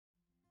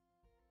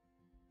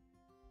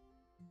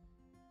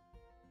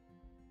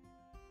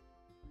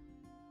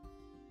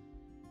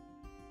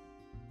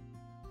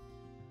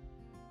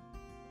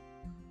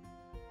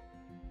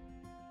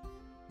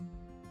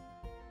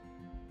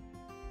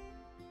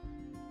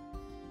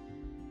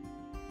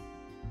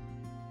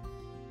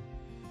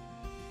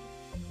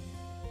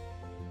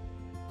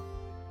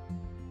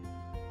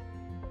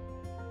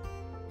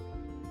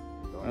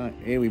Right,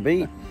 here we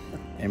be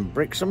in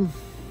Brixham.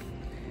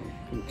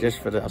 Just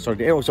for the,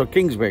 sorry, also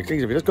Kingswear.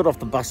 We just got off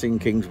the bus in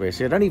Kingswear.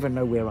 See, I don't even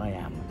know where I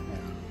am.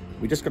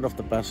 We just got off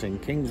the bus in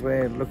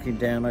Kingswear, looking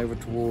down over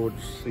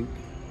towards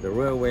the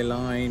railway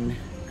line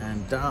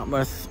and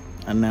Dartmouth,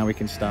 and now we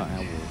can start our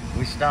walk.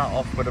 We start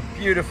off with a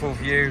beautiful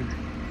view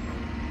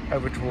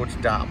over towards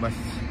Dartmouth.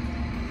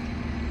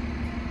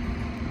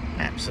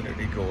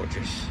 Absolutely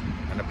gorgeous.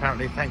 And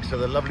apparently, thanks to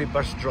the lovely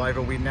bus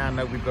driver, we now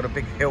know we've got a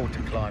big hill to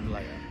climb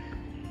later.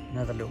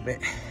 Another little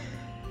bit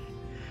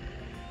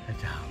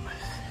of Dartmouth.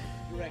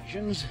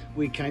 Directions,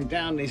 we came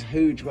down this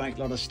huge great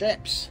lot of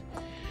steps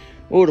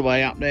all the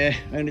way up there,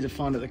 only to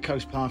find that the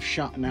coast path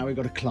shut, and now we've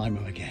got to climb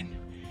them again.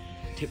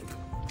 Typical.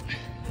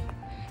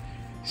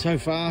 So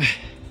far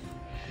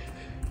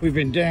we've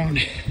been down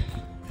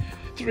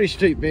 3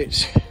 steep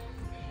bits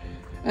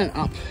and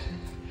up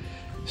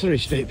 3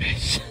 steep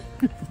bits.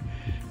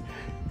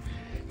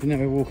 And now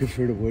we're walking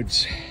through the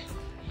woods.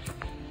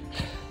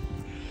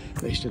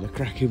 But it's still a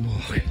cracking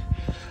walk.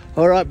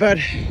 All right, bud.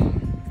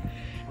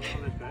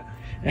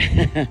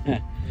 Yeah,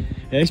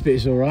 this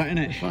bit's all right, isn't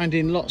it?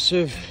 Finding lots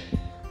of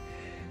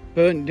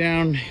burnt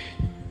down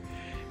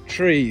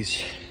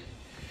trees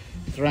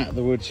throughout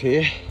the woods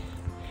here,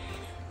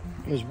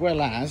 as well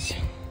as,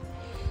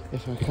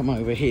 if I come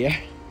over here,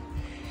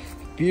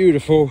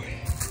 beautiful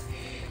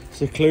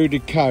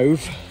secluded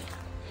cove,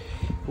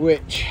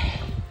 which,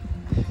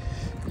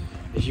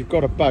 if you've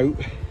got a boat,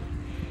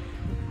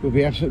 would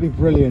be absolutely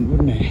brilliant,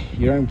 wouldn't it?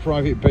 Your own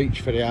private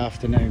beach for the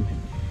afternoon.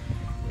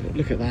 But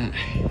look at that.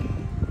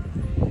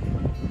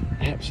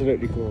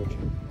 Absolutely gorgeous.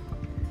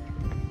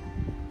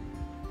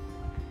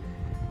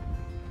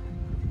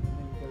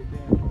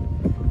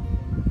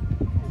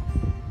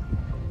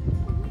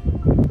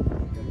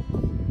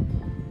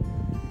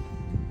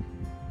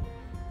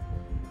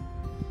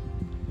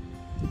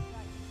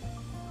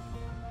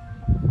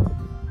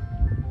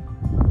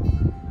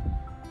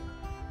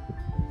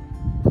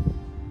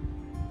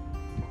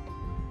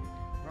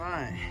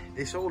 Right,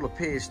 this all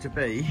appears to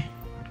be,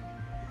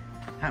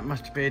 that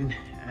must have been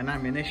an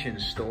ammunition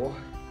store.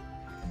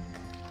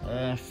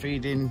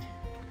 Feeding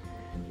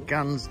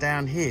guns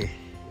down here.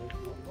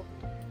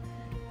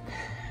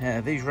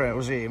 These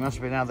rails here must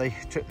have been how they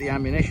took the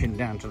ammunition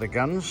down to the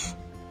guns.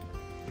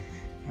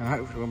 And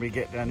hopefully when we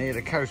get down here,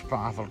 the coast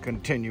path will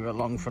continue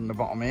along from the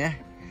bottom here.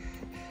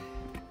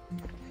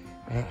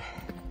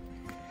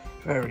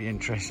 Very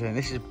interesting.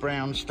 This is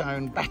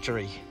Brownstone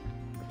Battery.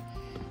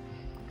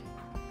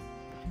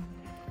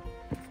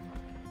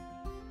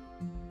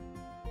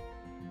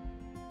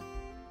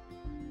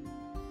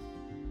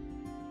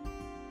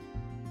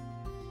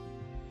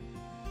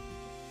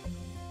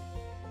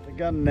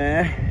 Gun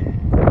there,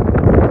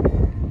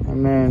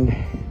 and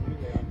then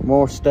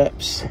more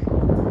steps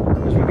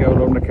as we go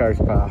along the coast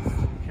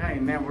path. Okay,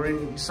 now we're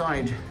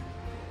inside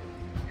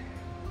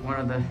one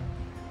of the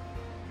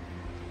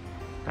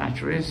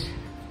batteries,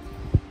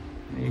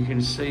 and you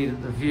can see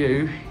that the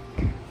view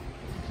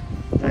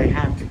they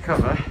had to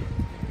cover,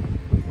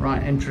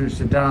 right entrance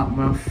to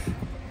Dartmouth,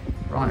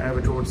 right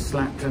over towards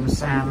Slapton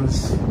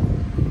Sands.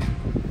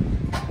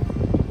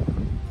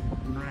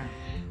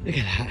 Look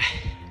at that.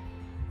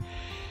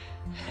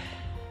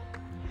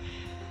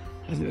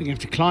 I think we're going to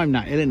have to climb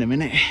that hill in a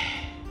minute,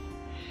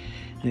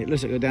 and it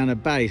looks like we're down a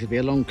base. It'll be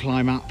a long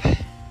climb up,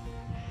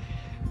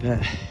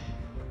 but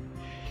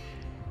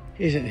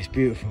isn't this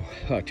beautiful?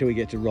 Oh, till we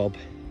get to Rob.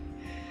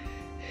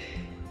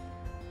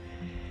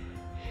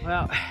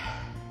 Well,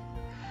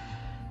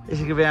 this is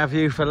going to be our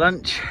view for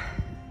lunch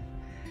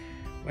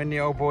when the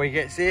old boy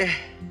gets here.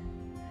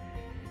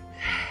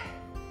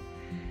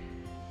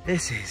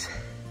 This is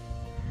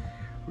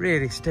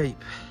really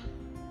steep.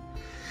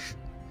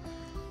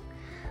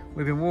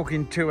 We've been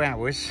walking 2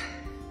 hours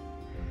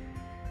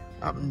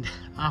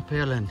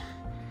uphill and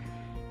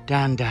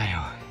down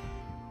dale.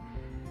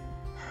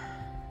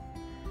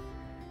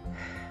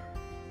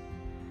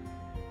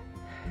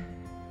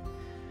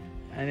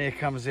 And here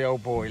comes the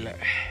old boy, look.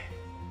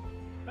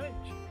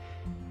 Bench.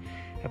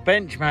 A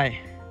bench, mate.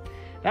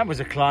 That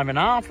was a climb and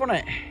a half, wasn't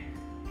it?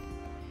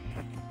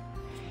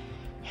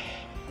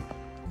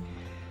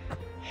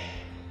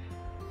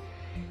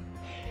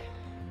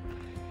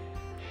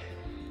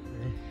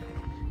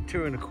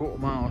 Two and a quarter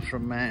miles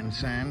from Man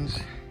Sands,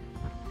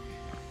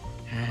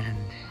 and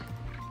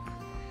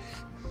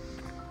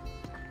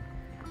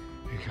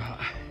we've got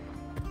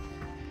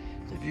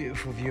the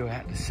beautiful view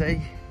out to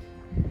sea.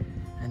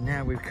 And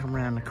now we've come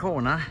around the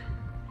corner,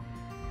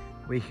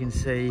 we can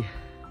see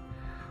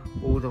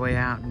all the way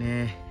out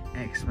near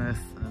Exmouth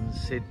and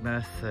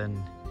Sidmouth and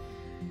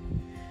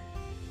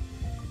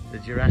the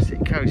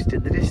Jurassic Coast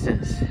in the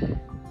distance. So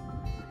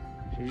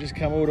we've just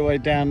come all the way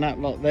down that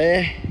lot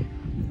there.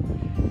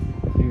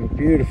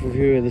 Beautiful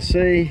view of the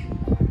sea.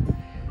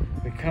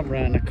 We come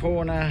around the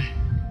corner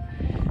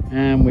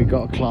and we've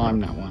got to climb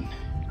that one.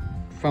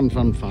 Fun,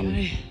 fun, fun.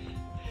 Okay.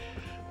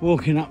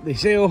 Walking up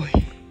this hill,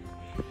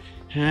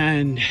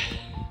 and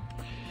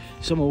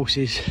some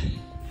horses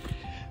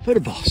for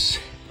the boss.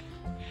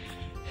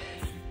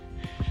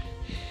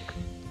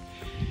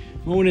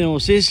 Morning,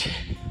 horses.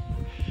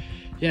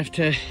 You have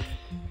to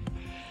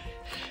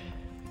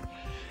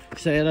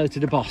say hello to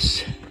the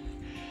boss.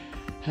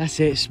 That's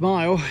it,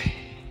 smile.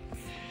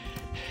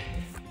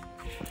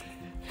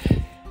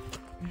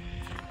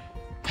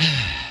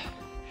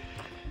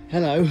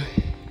 Hello.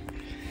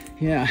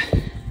 Yeah,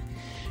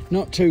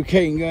 not too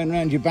keen going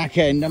around your back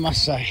end, I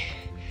must say.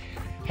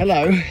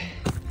 Hello,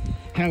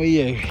 how are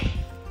you?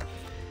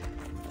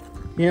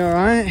 You all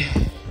right?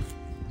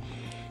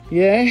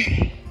 Yeah?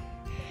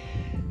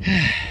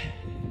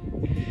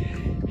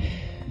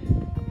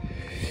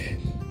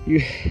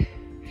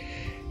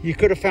 You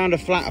could have found a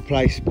flatter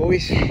place,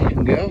 boys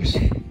and girls.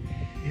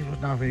 You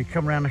wouldn't have. You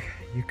come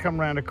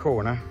round a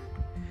corner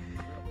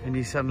and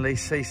you suddenly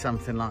see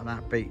something like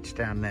that beach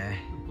down there.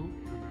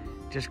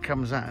 Just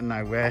comes out of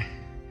nowhere.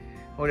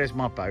 Oh, there's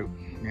my boat.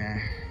 Yeah,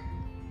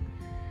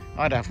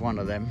 I'd have one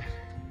of them.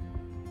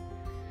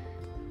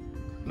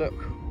 Look,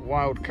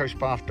 wild coast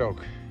bath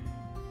dog.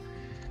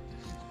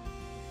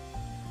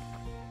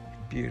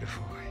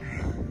 Beautiful.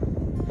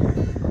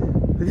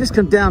 We've just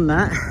come down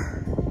that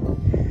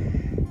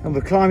and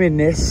we're climbing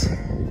this,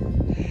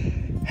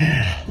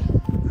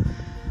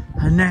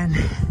 and then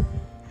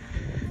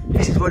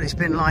this is what it's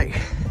been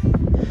like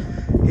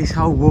this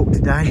whole walk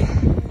today.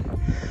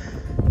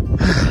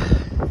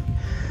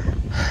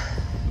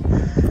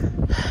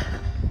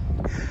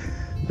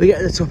 We get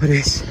to the top of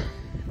this,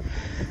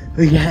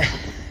 we get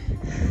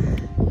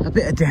a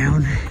bit of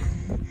down,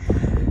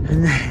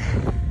 and then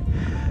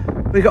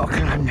we got to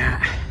climb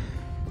that.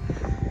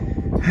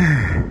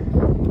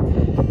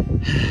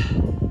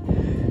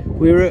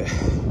 We're at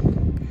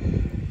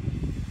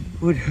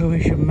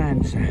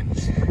Man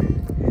Sands. A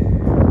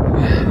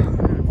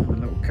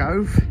little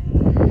cove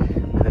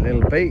with a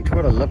little beach.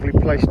 What a lovely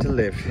place to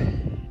live.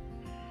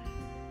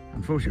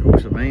 Unfortunately, it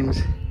also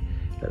means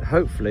that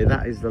hopefully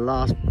that is the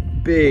last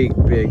big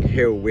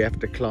hill we have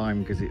to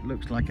climb, because it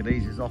looks like it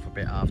eases off a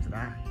bit after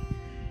that.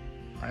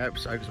 I hope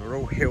so, because we're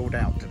all hilled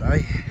out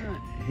today.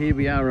 Here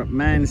we are at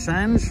Man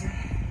Sands.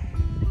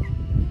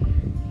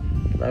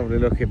 Lovely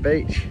looking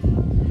beach.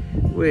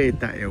 Where'd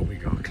that hill we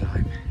got to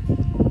climb?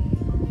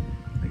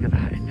 Look at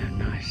that, isn't that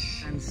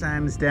nice? Man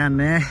Sands down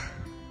there.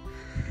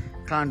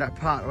 Climbed up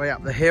part of the way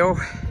up the hill.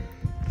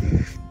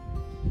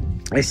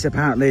 This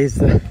apparently is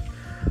the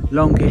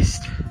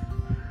longest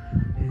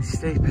and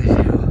steepest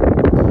hill.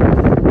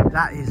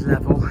 That is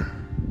level,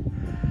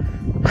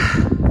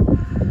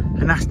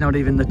 and that's not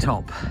even the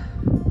top.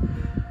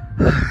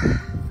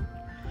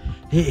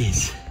 It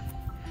is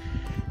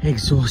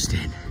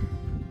exhausting.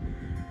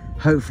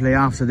 Hopefully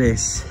after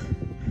this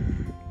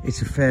it's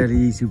a fairly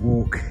easy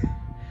walk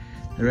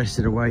the rest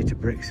of the way to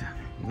Brixham.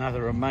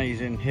 Another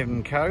amazing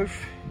hidden cove.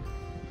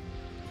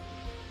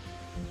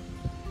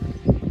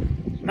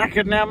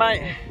 Knackered now,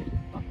 mate?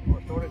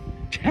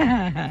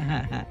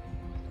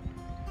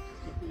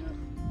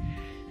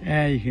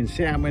 Yeah, you can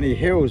see how many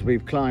hills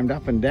we've climbed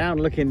up and down.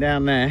 Looking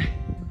down there,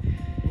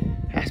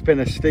 that's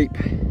been a steep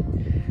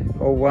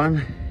old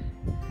one.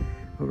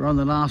 We're on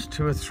the last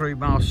 2 or 3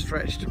 mile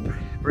stretch to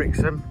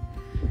Brixham,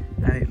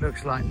 and it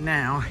looks like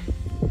now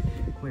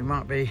we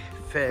might be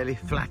fairly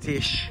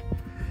flattish.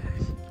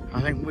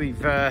 I think we've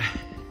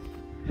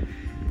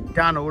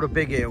done all the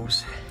big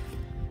hills.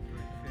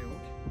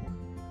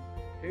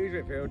 Here's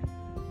Whitfield.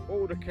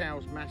 All the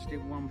cows massed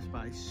in one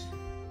space.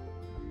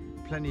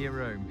 Plenty of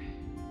room.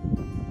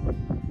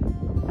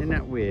 Isn't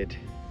that weird?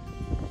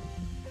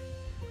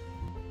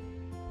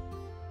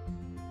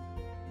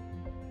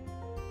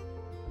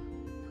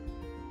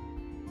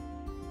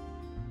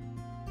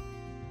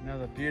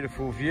 Another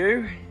beautiful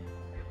view,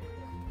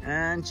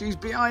 and she's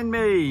behind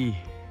me.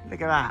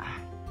 Look at that.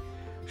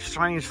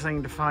 Strange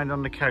thing to find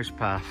on the coast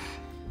path.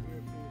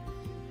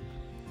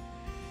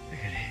 Look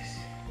at this.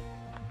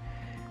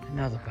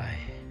 Another bay.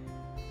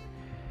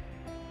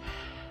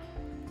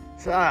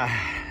 So,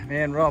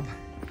 me and Rob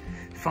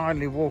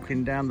finally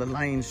walking down the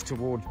lanes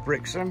towards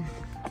Brixham.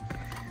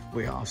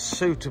 We are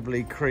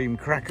suitably cream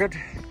crackered.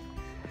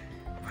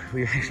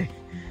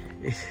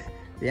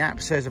 The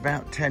app says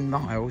about 10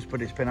 miles,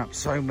 but it's been up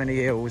so many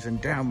hills and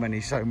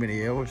down so many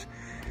hills.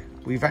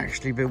 We've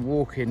actually been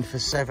walking for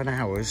 7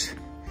 hours,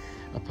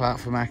 apart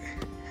from a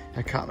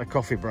couple of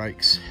coffee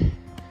breaks.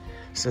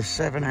 So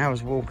 7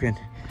 hours walking,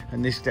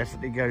 and this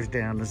definitely goes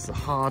down as the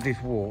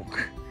hardest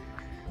walk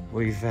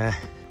we've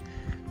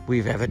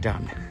ever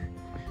done.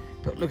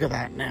 But look at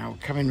that now,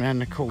 coming round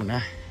the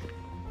corner,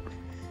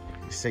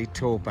 you see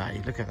Tor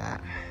Bay. Look at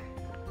that.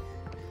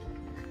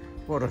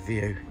 What a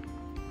view.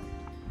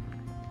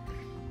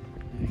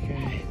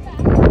 Okay,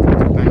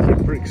 back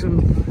in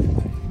Brixham.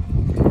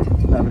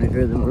 Lovely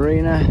view of the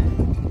marina.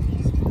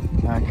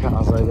 Our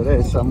car's over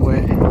there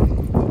somewhere.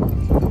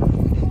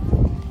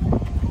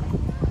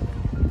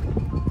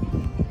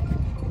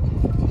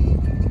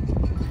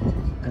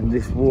 And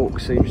this walk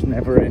seems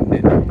never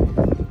ending.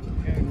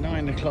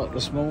 9 o'clock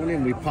this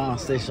morning, we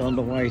passed this on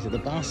the way to the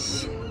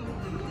bus.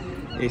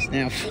 It's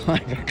now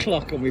 5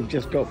 o'clock and we've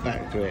just got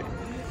back to it.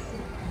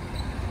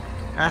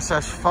 That's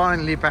us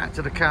finally back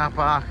to the car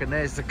park, and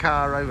there's the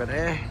car over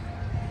there.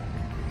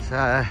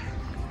 So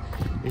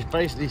it's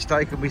basically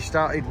taken, we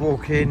started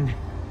walking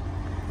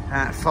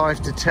at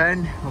 5 to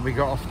 10 when we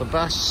got off the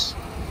bus,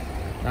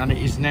 and it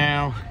is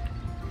now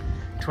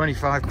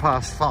 25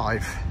 past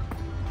 5.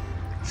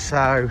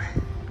 So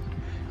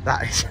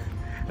that is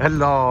a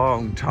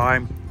long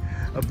time.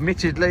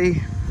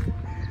 Admittedly,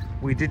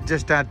 we did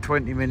just add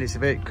 20 minutes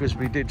of it because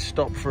we did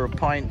stop for a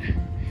pint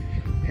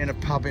in a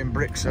pub in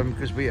Brixham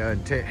because we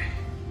earned it.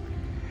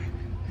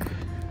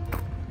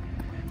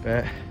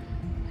 But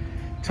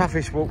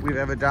toughest walk we've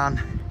ever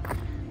done.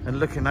 And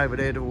looking over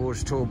there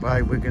towards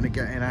Torbay, we're going to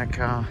get in our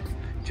car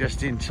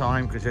just in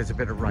time because there's a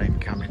bit of rain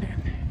coming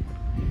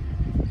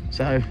in.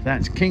 So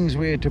that's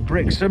Kingswear to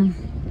Brixham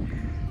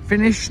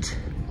finished,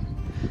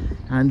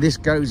 and this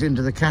goes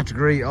into the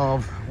category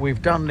of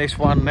we've done this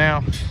one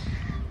now,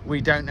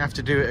 we don't have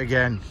to do it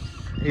again.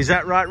 Is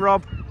that right,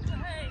 Rob?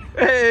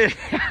 Hey.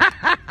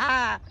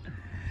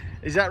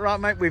 Is that right,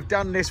 mate? We've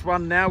done this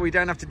one now, we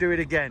don't have to do it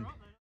again.